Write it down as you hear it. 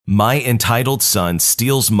My entitled son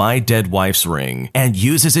steals my dead wife's ring and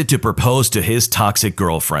uses it to propose to his toxic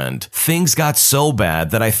girlfriend. Things got so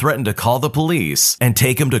bad that I threatened to call the police and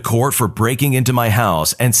take him to court for breaking into my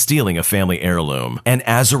house and stealing a family heirloom. And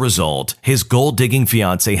as a result, his gold-digging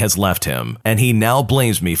fiance has left him, and he now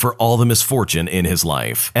blames me for all the misfortune in his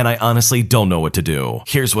life. And I honestly don't know what to do.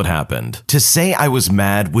 Here's what happened. To say I was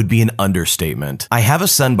mad would be an understatement. I have a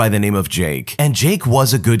son by the name of Jake, and Jake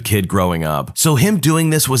was a good kid growing up, so him doing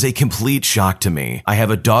this was a complete shock to me. I have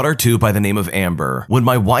a daughter too by the name of Amber. When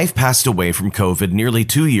my wife passed away from COVID nearly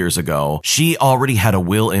 2 years ago, she already had a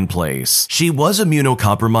will in place. She was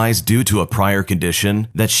immunocompromised due to a prior condition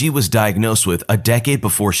that she was diagnosed with a decade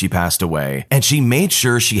before she passed away, and she made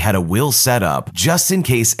sure she had a will set up just in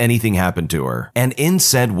case anything happened to her. And in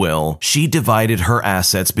said will, she divided her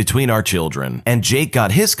assets between our children, and Jake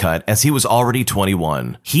got his cut as he was already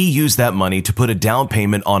 21. He used that money to put a down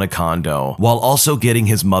payment on a condo while also getting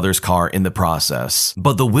his mother's car in the process.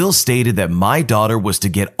 But the will stated that my daughter was to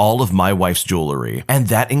get all of my wife's jewelry, and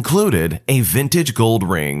that included a vintage gold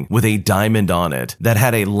ring with a diamond on it that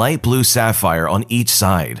had a light blue sapphire on each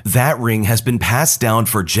side. That ring has been passed down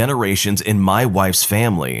for generations in my wife's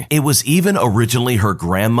family. It was even originally her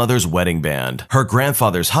grandmother's wedding band. Her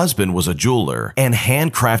grandfather's husband was a jeweler and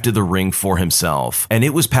handcrafted the ring for himself, and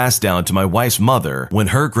it was passed down to my wife's mother when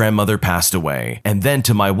her grandmother passed away, and then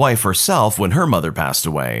to my wife herself when her mother passed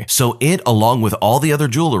away. So it, along with all the other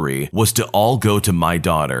jewelry, was to all go to my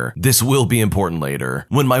daughter. This will be important later.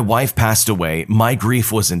 When my wife passed away, my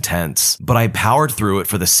grief was intense, but I powered through it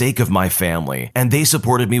for the sake of my family, and they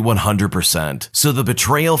supported me 100%. So the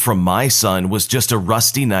betrayal from my son was just a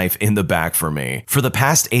rusty knife in the back for me. For the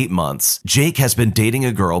past 8 months, Jake has been dating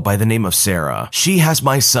a girl by the name of Sarah. She has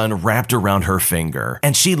my son wrapped around her finger,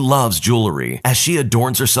 and she loves jewelry as she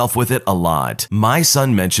adorns herself with it a lot. My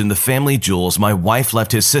son mentioned the family jewels my wife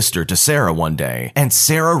left his sister to Sarah one day, and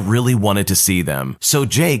Sarah really wanted to see them. So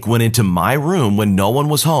Jake went into my room when no one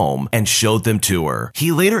was home and showed them to her.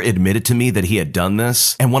 He later admitted to me that he had done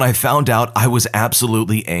this, and when I found out, I was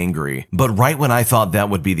absolutely angry. But right when I thought that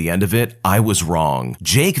would be the end of it, I was wrong.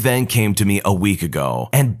 Jake then came to me a week ago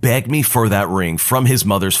and begged me for that ring from his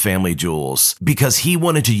mother's family jewels because he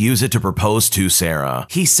wanted to use it to propose to Sarah.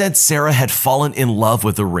 He said Sarah had fallen in love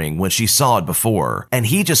with the ring when she saw it before, and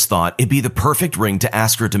he just thought it'd be the perfect ring to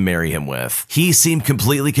ask her to marry him with. He seemed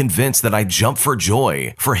completely convinced that I'd jump for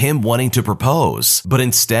joy for him wanting to propose, but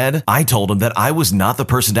instead, I told him that I was not the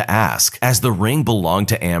person to ask, as the ring belonged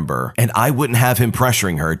to Amber, and I wouldn't have him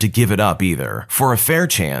pressuring her to give it up either. For a fair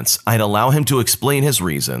chance, I'd allow him to explain his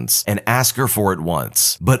reasons and ask her for it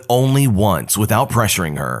once, but only once without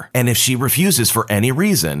pressuring her. And if she refuses for any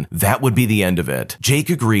reason, that would be the end of it. Jake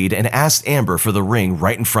agreed and asked Amber for the ring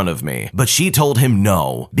right in front of me, but she told him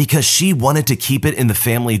no, because she wanted to keep it in the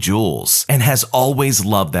family jewels and has always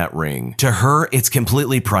loved that ring. To her, it's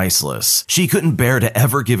completely priceless. She couldn't bear to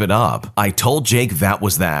ever give it up. I told Jake that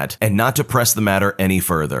was that, and not to press the matter any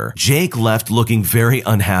further. Jake left looking very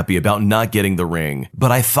unhappy about not getting the ring,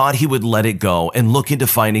 but I thought he would let it go and look into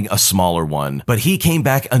finding a smaller one. But he came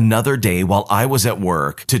back another day while I was at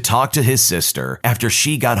work to talk to his sister after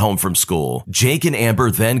she got home from school. Jake and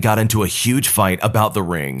Amber then got into a huge fight about the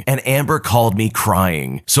ring, and Amber called me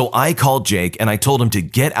crying. So I called Jake and I told him to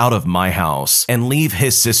get out of my house and leave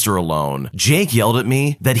his sister alone. Jake yelled at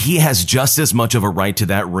me that he has just as much of a right to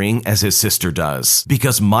that ring as his sister does,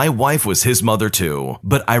 because my wife was his mother too.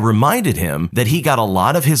 But I reminded him that he got a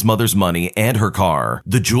lot of his mother's money and her car.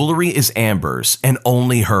 The jewelry is Amber's and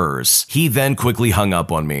only hers. He then quickly hung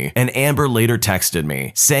up on me, and Amber later texted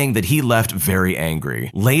me saying that he left very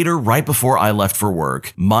angry. Later, right before I left for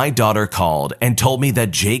work, my daughter called and told me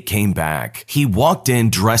that Jake came back. He walked in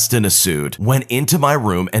dressed in a suit, went into my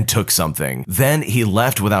room and took something. Then he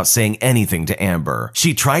left without saying anything to Amber.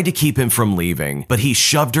 She tried to keep him from leaving, but he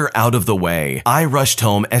shoved her out of the way. I rushed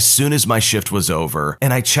home as soon as my shift was over,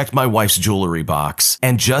 and I checked my wife's jewelry box,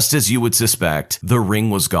 and just as you would suspect, the ring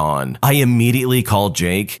was gone. I immediately called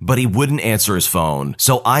Jake, but he wouldn't answer his phone,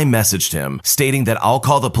 so I messaged him, stating that I'll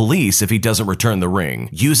call the police if he doesn't return the ring.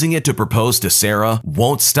 Using it to propose to Sarah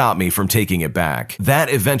won't stop me from taking it back.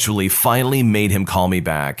 That eventually finally made him call me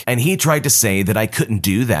back, and he tried to say that I couldn't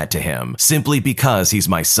do that to him, simply because he's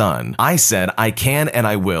my son. I said I can and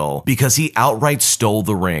I will, because he outright stole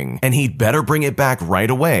the ring, and he'd better bring it back right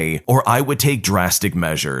away, or I would take drastic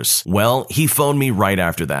measures. Well, he phoned me right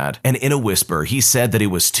after that, and in a whisper, he said that it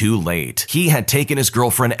was too late. He had taken his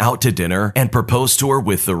girlfriend out to dinner and proposed to her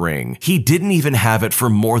with the ring. He didn't even have it for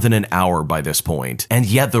more than an hour by this point, and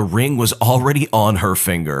yet the ring was already on her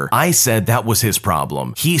finger. I said that was his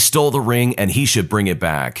problem. He stole the ring and he should bring it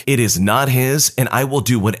back. It is not his, is, and I will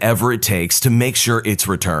do whatever it takes to make sure it's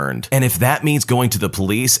returned. And if that means going to the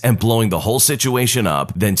police and blowing the whole situation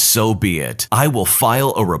up, then so be it. I will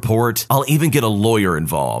file a report. I'll even get a lawyer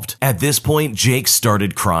involved. At this point, Jake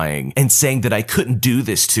started crying and saying that I couldn't do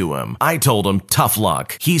this to him. I told him, tough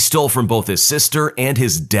luck. He stole from both his sister and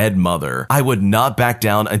his dead mother. I would not back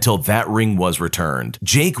down until that ring was returned.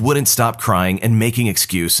 Jake wouldn't stop crying and making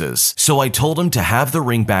excuses, so I told him to have the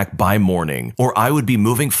ring back by morning, or I would be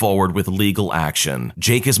moving forward with legal action.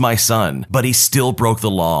 Jake is my son, but he still broke the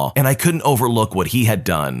law, and I couldn't overlook what he had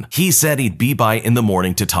done. He said he'd be by in the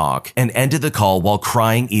morning to talk, and ended the call while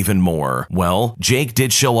crying even more. Well, Jake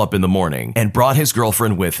did show up in the morning and brought his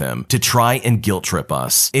girlfriend with him to try and guilt trip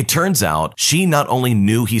us. It turns out she not only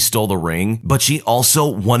knew he stole the ring, but she also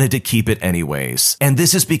wanted to keep it anyways. And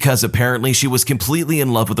this is because apparently she was completely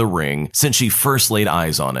in love with the ring since she first laid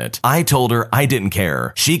eyes on it. I told her I didn't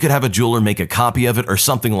care. She could have a jeweler make a copy of it or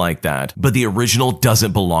something like that, but the original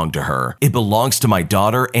doesn't belong to her. It belongs to my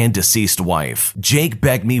daughter and deceased wife. Jake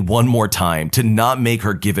begged me one more time to not make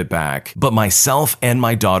her give it back, but myself and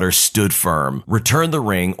my daughter stood firm, returned the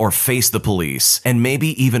ring or face the police, and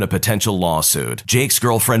maybe even a potential lawsuit. Jake's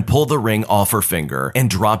girlfriend pulled the ring off her finger and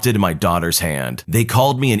dropped it in my daughter's hand. They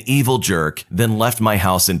called me an evil jerk, then left my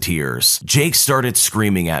house in tears. Jake started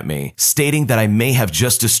screaming at me, stating that I may have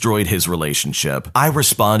just destroyed his relationship. I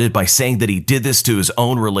responded by saying that he did this to his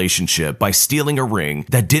own relationship by stealing a ring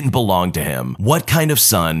that didn't belong to him. What kind of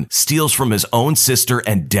son steals from his own sister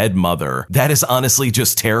and dead mother? That is honestly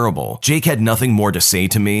just terrible. Jake had nothing more to say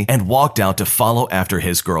to me and walked out to follow after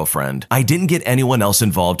his girlfriend. I didn't get anyone else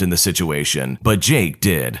involved in the situation, but Jake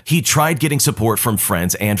did. He tried getting support from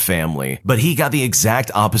friends and family, but he got the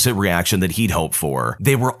exact opposite reaction that he'd hoped for.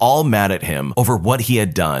 They were all mad at him over what he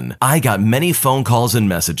had done. I got many phone calls and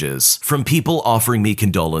messages from people offering me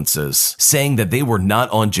condolences, saying that they were not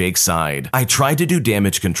on Jake's side. I tried to do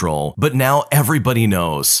damage control, but now everybody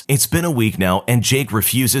knows. It's been a week now and Jake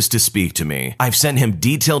refuses to speak to me. I've sent him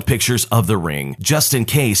detailed pictures of the ring, just in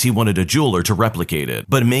case he wanted a jeweler to replicate it,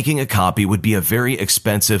 but making a copy would be a very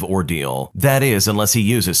expensive ordeal. That is, unless he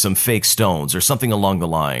uses some fake stones or something along the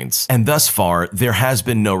lines. And thus far, there has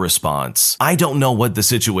been no response. I don't know what the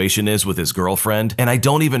situation is with his girlfriend, and I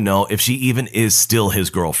don't even know if she even is still his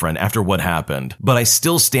girlfriend after what happened, but I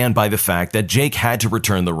still stand by the fact that Jake had to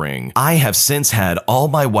return the ring. I have since had all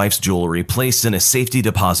my wife's jewelry placed in a safety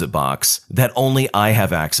deposit box that only I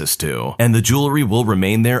have access to, and the jewelry will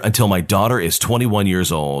remain there until my daughter is 21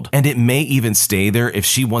 years old, and it may even stay there if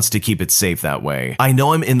she wants to keep it safe that way. I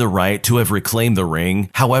know I'm in the right to have reclaimed the ring,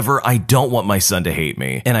 however, I don't want my son to hate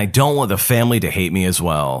me, and I don't want the family to hate me as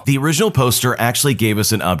well. The original poster actually gave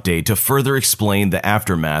us an update to further explain the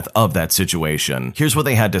aftermath of that situation. Here's what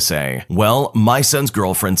they had to say. Well, my son's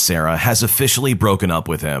girlfriend Sarah has officially broken up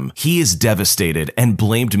with him. He is devastated and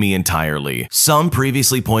blamed me entirely. Some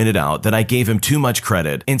previously pointed out that I gave him too much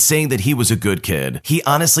credit in saying that he was a good kid. He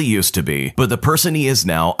honestly used to be, but the person he is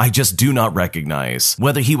now, I just do not recognize.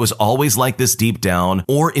 Whether he was always like this deep down,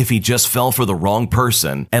 or if he just fell for the wrong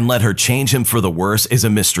person and let her change him for the worse is a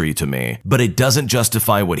mystery to me. But it doesn't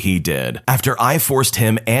justify what he did. After I forced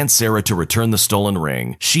him and Sarah to return the stolen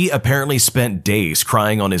ring, she apparently spent days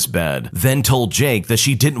crying on his bed, then told Jake that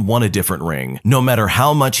she didn't want a different ring, no matter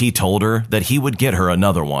how much he told her that he would get her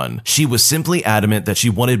another one. She was simply adamant that she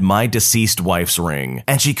wanted my deceased wife's ring,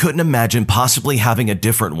 and she couldn't imagine possibly having a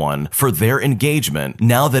different one for their engagement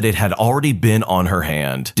now that it had already been on her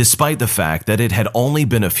hand, despite the fact that it had only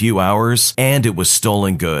been a few hours and it was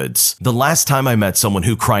stolen goods. The last time I met someone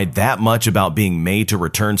who cried that much about being made to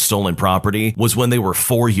return stolen property was when they were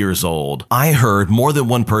 4 years old. I heard more than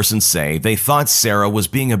one person say they thought Sarah was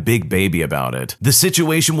being a big baby about it. The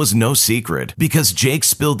situation was no secret because Jake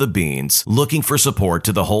spilled the beans, looking for support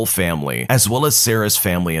to the whole family, as well as Sarah's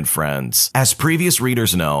family and friends. As previous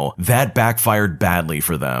readers know, that backfired badly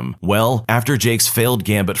for them. Well, after Jake's failed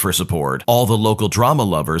gambit for support, all the local drama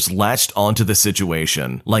lovers latched onto the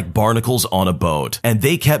situation, like barnacles on a boat, and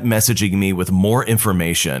they kept messaging me with more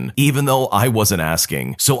information, even though I wasn't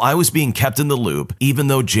asking. So I was being kept in the loop, even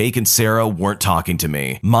though Jake and Sarah weren't talking to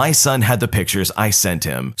me. My son had the pictures I sent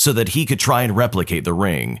him so that he could try and replicate the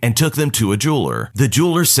ring, and took them to a jeweler. The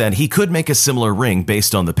jeweler said he could make a similar ring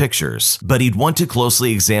based on the pictures, but he'd want to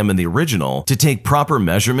closely examine the original to take proper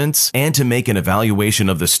measurements and to make an evaluation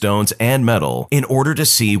of the stones and metal in order to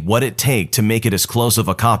see what it take to make it as close of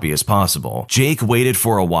a copy as possible. Jake waited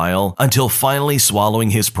for a while until finally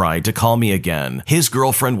swallowing his pride to call me again. His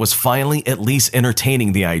girlfriend was finally at least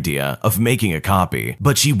entertaining the idea of making a copy,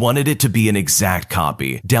 but she wanted it to be an exact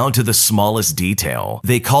copy, down to the smallest detail.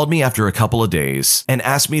 They called me after a couple of days and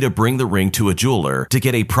asked me to bring the ring to a jeweler to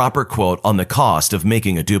get a proper quote on the cost of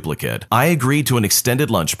making a duplicate. I agreed to an extended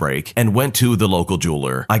lunch break and went to the local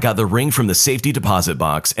jeweler. I got the ring from the safety deposit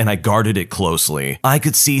box and I guarded it closely. I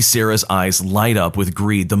could see Sarah's eyes light up with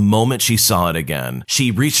greed the moment she saw it again. She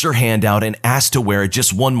reached her hand out and asked to wear it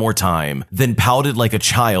just one more time, then pouted like a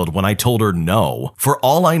child when I told her no. For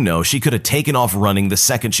all I know, she could have taken off running the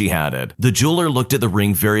second she had it. The jeweler looked at the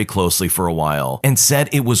ring very closely for a while and said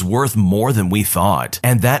it was worth more than we thought,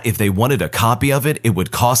 and that if they wanted a copy of it, it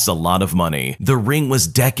would cost a lot of money. The ring was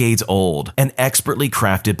decades old and expertly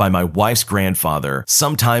crafted by my wife's grandfather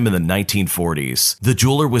sometime in the 1940s. The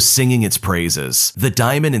jeweler was singing its praises. The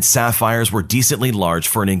diamond and sapphires were decently large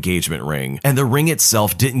for an engagement ring, and the ring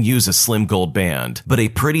itself didn't use a slim gold band, but a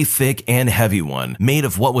pretty thick and heavy one, made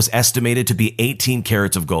of what was estimated to be 18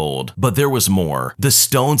 carats of gold. But there was more. The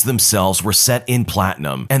stones themselves were set in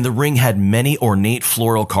platinum, and the ring had many ornate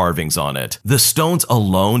floral carvings on it. The stones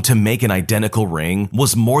alone to make an identical ring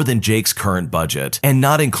was more than Jake's current budget, and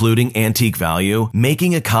not including antique value,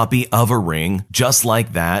 making a copy of a ring just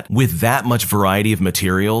like that with that much variety of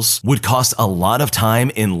materials would cost a lot of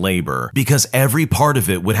time and labor because every part of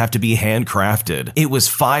it would have to be handcrafted. It was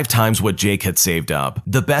 5 times what Jake had saved up.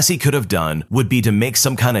 The best he could have done would be to make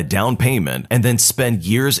some kind of down payment and then spend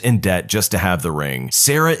years in debt just to have the ring.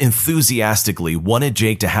 Sarah enthusiastically wanted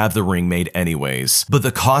Jake to have the ring made anyways, but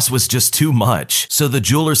the cost was just too much, so the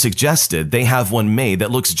jeweler suggested they have one made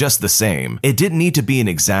that looks just the same. It didn't need to be an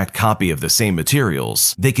exact copy of the same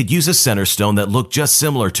materials. They could use a center stone that looked just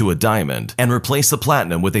similar to a diamond and replace the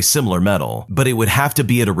platinum with a similar metal, but it would have to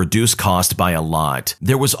be at a reduced cost by a lot.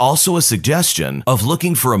 There was also a suggestion of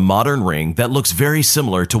looking for a modern ring that looks very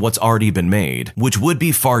similar to what's already been made, which would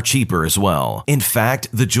be far cheaper as well. In fact,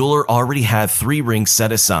 the jeweler already had 3 rings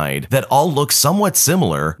set aside that all look somewhat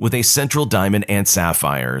similar with a central diamond and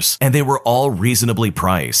sapphires, and they were all reasonably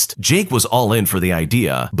priced. Jake was all in for the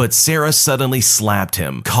idea, but Sarah suddenly slapped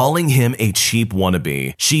him, calling him a cheap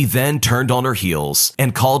wannabe. She then turned on her heels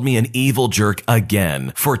and called me an evil jerk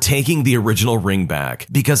again for taking the original ring back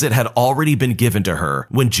because it had already been given to her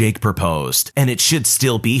when Jake proposed, and it should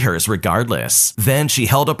still be hers regardless. Then she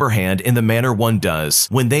held up her hand in the manner one does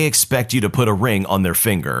when they expect you to put a ring on their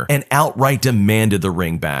finger and outright demanded the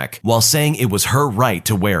ring back while saying it was her right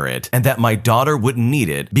to wear it and that my daughter wouldn't need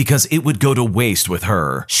it because it would go to waste with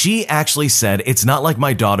her. She actually said it's not like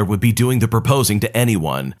my daughter would be doing the proposing to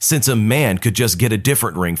anyone since a man could just get a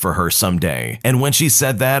different ring for her someday. And when she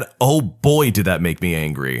said that, oh boy did that make me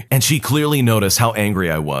angry. And she clearly noticed how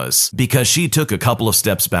angry I was because she took a couple of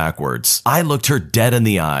steps backwards. I looked her dead in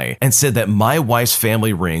the eye and said that my wife's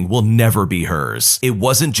family ring will never be hers. It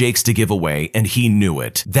wasn't Jake's to give away and he knew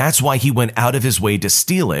it. That's why he went out of his way to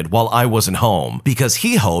steal it while I wasn't home, because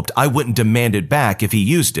he hoped I wouldn't demand it back if he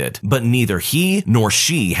used it, but neither he nor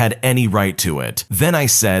she had any right to it. Then I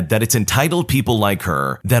said that it's entitled people like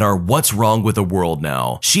her that are what's wrong with the world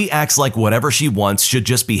now. She acts like whatever she wants should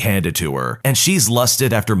just be handed to her, and she's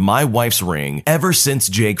lusted after my wife's ring ever since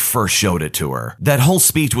Jake first showed it to her. That whole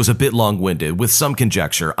speech was a bit long-winded with some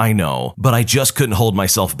conjecture, I know, but I just couldn't hold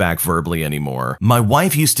myself back verbally anymore. My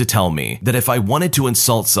wife used to tell me that if I wanted to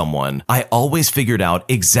insult someone, I always figured out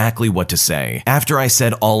exactly what to say. After I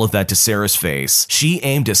said all of that to Sarah's face, she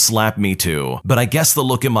aimed to slap me too, but I guess the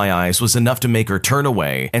look in my eyes was enough to make her turn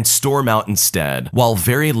away and storm out instead, while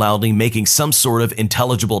very loudly making some sort of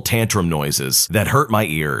intelligible tantrum noises that hurt my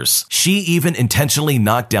ears. She even intentionally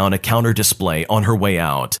knocked down a counter display on her way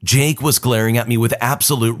out. Jake was glaring at me with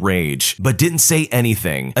absolute rage, but didn't say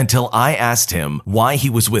anything until I asked him why he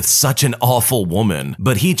was with such an awful woman,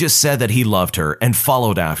 but he just said that he loved her and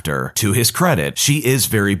followed after. To his credit, she is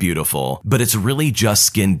very beautiful, but it's really just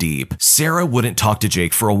skin deep. Sarah wouldn't talk to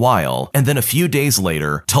Jake for a while, and then a few days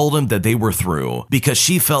later told him that they were through because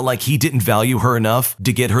she felt like he didn't value her enough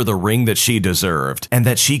to get her the ring that she deserved, and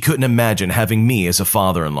that she couldn't imagine having me as a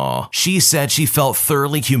father-in-law. She said she felt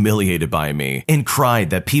thoroughly humiliated by me and cried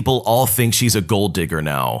that people all think she's a gold digger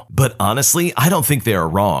now. But honestly, I don't think they are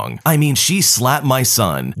wrong. I mean, she slapped my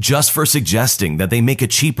son just for suggesting that they make a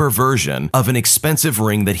cheaper version of an expensive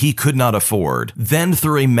ring that he could not afford, then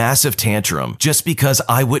threw a massive tantrum just because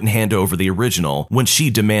I wouldn't hand over the original when she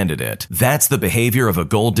demanded it. That's the behavior of a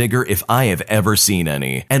gold digger if I have ever seen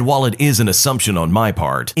any. And while it is an assumption on my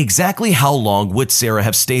part, exactly how long would Sarah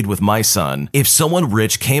have stayed with my son if someone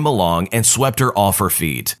rich came along and swept her off her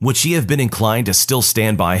feet? Would she have been inclined to still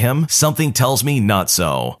stand by him? Something tells me not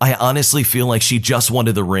so. I honestly feel like she just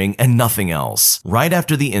wanted the ring and nothing else. Right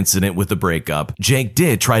after the incident with the breakup, Jake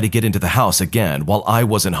did try to get into the house again while I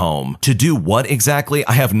wasn't home. To do what exactly,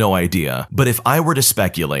 I have no idea, but if I were to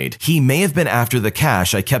speculate, he may have been after the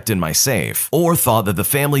cash I kept in my safe, or thought that the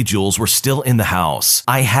family jewels were still still in the house.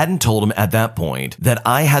 I hadn't told him at that point that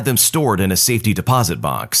I had them stored in a safety deposit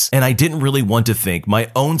box, and I didn't really want to think my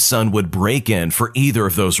own son would break in for either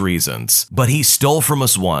of those reasons. But he stole from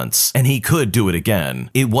us once, and he could do it again.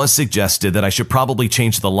 It was suggested that I should probably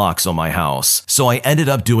change the locks on my house, so I ended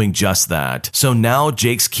up doing just that. So now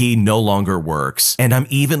Jake's key no longer works, and I'm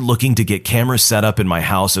even looking to get cameras set up in my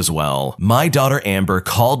house as well. My daughter Amber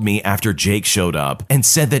called me after Jake showed up and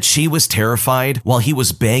said that she was terrified while he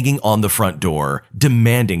was banging on the front door,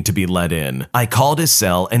 demanding to be let in. I called his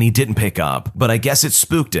cell and he didn't pick up, but I guess it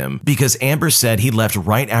spooked him because Amber said he left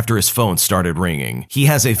right after his phone started ringing. He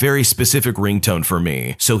has a very specific ringtone for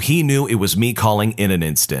me, so he knew it was me calling in an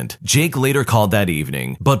instant. Jake later called that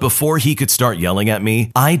evening, but before he could start yelling at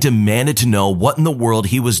me, I demanded to know what in the world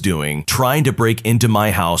he was doing trying to break into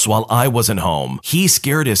my house while I wasn't home. He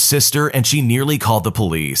scared his sister and she nearly called the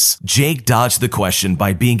police. Jake dodged the question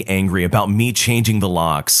by being angry about me changing the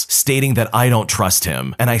locks, stating that I don't trust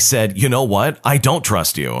him. And I said, you know what? I don't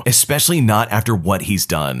trust you, especially not after what he's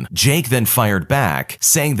done. Jake then fired back,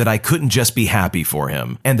 saying that I couldn't just be happy for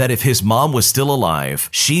him, and that if his mom was still alive,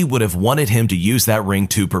 she would have wanted him to use that ring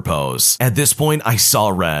to propose. At this point, I saw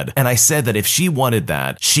red, and I said that if she wanted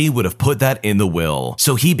that, she would have put that in the will.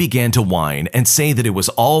 So he began to whine and say that it was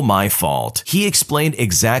all my fault. He explained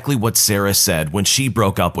exactly what Sarah said when she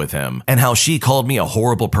broke up with him, and how she called me a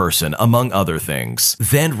horrible person, among other things.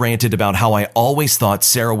 Then ranted about how I always thought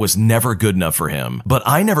Sarah was never good enough for him, but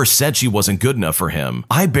I never said she wasn't good enough for him.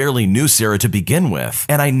 I barely knew Sarah to begin with,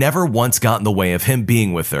 and I never once got in the way of him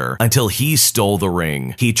being with her until he stole the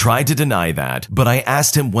ring. He tried to deny that, but I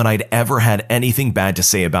asked him when I'd ever had anything bad to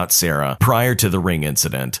say about Sarah prior to the ring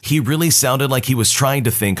incident. He really sounded like he was trying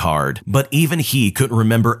to think hard, but even he couldn't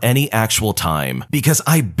remember any actual time because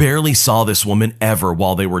I barely saw this woman ever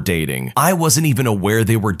while they were dating. I wasn't even aware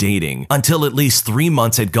they were dating until at least 3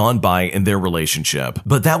 months had gone by in their relationship.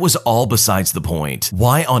 But that was all besides the point.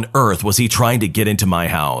 Why on earth was he trying to get into my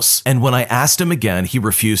house? And when I asked him again, he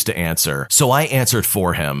refused to answer. So I answered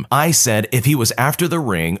for him. I said if he was after the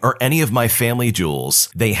ring or any of my family jewels,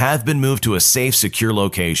 they have been moved to a safe, secure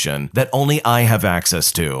location that only I have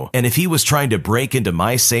access to. And if he was trying to break into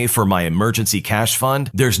my safe for my emergency cash fund,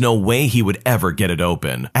 there's no way he would ever get it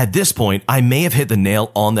open. At this point, I may have hit the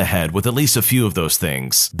nail on the head with at least a few of those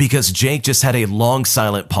things, because Jake just had a long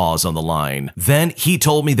silent pause on the line. Then he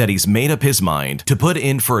told me that he's made up his mind to put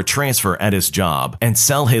in for a transfer at his job and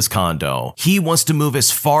sell his condo. He wants to move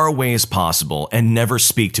as far away as possible and never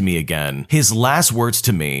speak to me again. His last words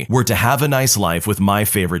to me were to have a nice life with my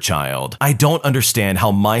favorite child. I don't understand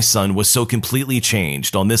how my son was so completely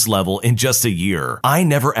changed on this level in just a year. I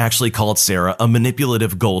never actually called Sarah a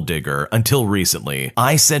manipulative gold digger until recently.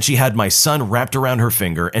 I said she had my son wrapped around her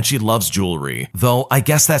finger and she loves jewelry, though I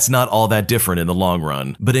guess that's not all that different in the long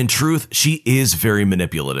run. But in truth, she is very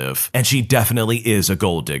manipulative, and she definitely is a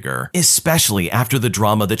gold digger, especially after the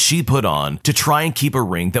drama that she put on to try and keep a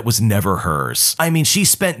ring that was never hers. I mean, she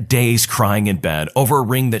spent days crying in bed over a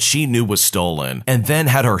ring that she knew was stolen, and then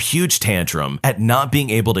had her huge tantrum at not being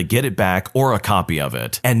able to get it back or a copy of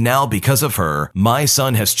it. And now, because of her, my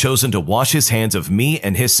son has chosen to wash his hands of me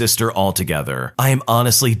and his sister altogether. I am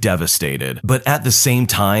honestly devastated, but at the same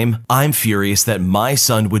time, I'm furious that my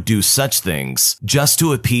son would do such things just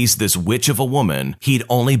to appease this witch of a woman he'd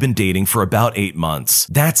only been dating for about 8 months.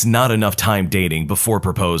 That's not enough time dating before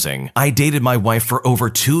proposing. I dated my wife for over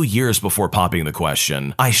 2 years before popping the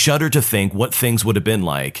question. I shudder to think what things would have been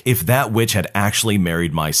like if that witch had actually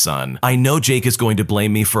married my son. I know Jake is going to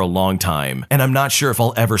blame me for a long time, and I'm not sure if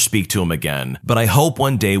I'll ever speak to him again, but I hope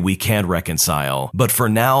one day we can reconcile. But for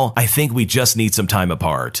now, I think we just need some time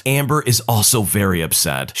apart. Amber is also very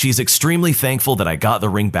upset. She's extremely thankful that I got the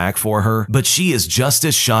ring back for her, but she is just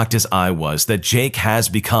as shocked as I was that Jake has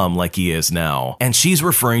become like he is now. And she's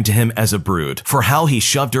referring to him as a brute for how he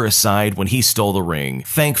shoved her aside when he stole the ring.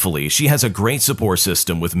 Thankfully, she has a great support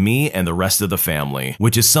system with me and the rest of the family,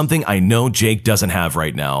 which is something I know Jake doesn't have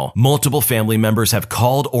right now. Multiple family members have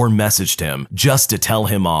called or messaged him just to tell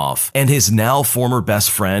him off, and his now former best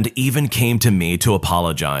friend even came to me to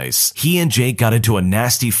apologize. He and Jake got into a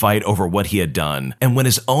nasty fight over what he had done, and when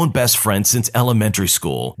his own best friend since elementary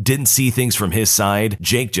school didn't see things from his side,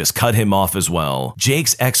 Jake just cut him off as well.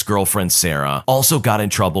 Jake's ex-girlfriend Sarah also got in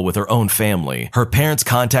trouble with her own family. Her parents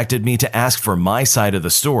contacted me to ask for my side of the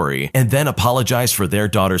story and then apologized for their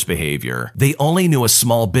daughter's behavior. They only knew a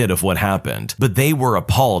small bit of what happened, but they were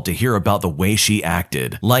appalled to hear about the way she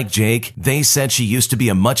acted. Like Jake, they said she used to be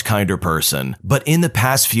a much kinder person, but in the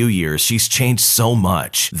past few years she's changed so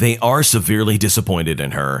much. They are severely disappointed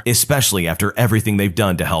in her, especially after everything they've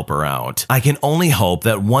done to help her out. I can only hope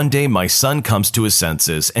that one day my son comes to his senses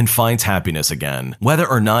senses and finds happiness again. Whether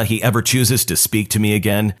or not he ever chooses to speak to me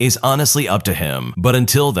again is honestly up to him, but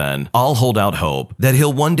until then, I'll hold out hope that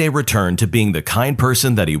he'll one day return to being the kind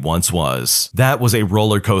person that he once was. That was a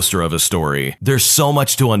roller coaster of a story. There's so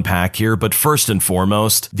much to unpack here, but first and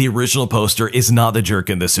foremost, the original poster is not the jerk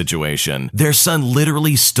in this situation. Their son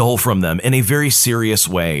literally stole from them in a very serious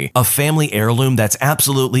way, a family heirloom that's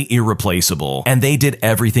absolutely irreplaceable, and they did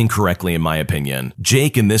everything correctly in my opinion.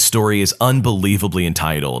 Jake in this story is unbelievably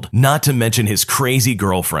entitled, not to mention his crazy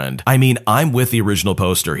girlfriend. I mean, I'm with the original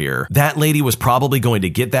poster here. That lady was probably going to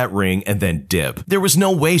get that ring and then dip. There was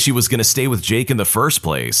no way she was going to stay with Jake in the first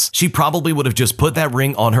place. She probably would have just put that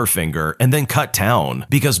ring on her finger and then cut town,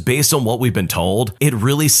 because based on what we've been told, it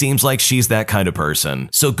really seems like she's that kind of person.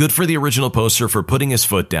 So good for the original poster for putting his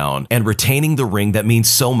foot down and retaining the ring that means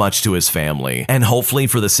so much to his family. And hopefully,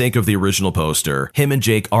 for the sake of the original poster, him and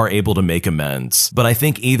Jake are able to make amends. But I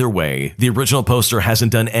think either way, the original poster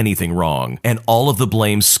hasn't done anything wrong, and all of the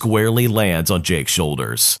blame squarely lands on Jake's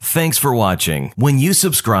shoulders. Thanks for watching. When you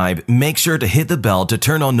subscribe, make sure to hit the bell to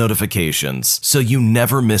turn on notifications so you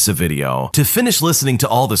never miss a video. To finish listening to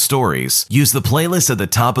all the stories, use the playlist at the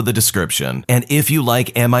top of the description. And if you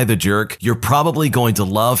like Am I the Jerk, you're probably going to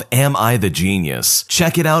love Am I the Genius.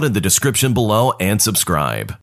 Check it out in the description below and subscribe.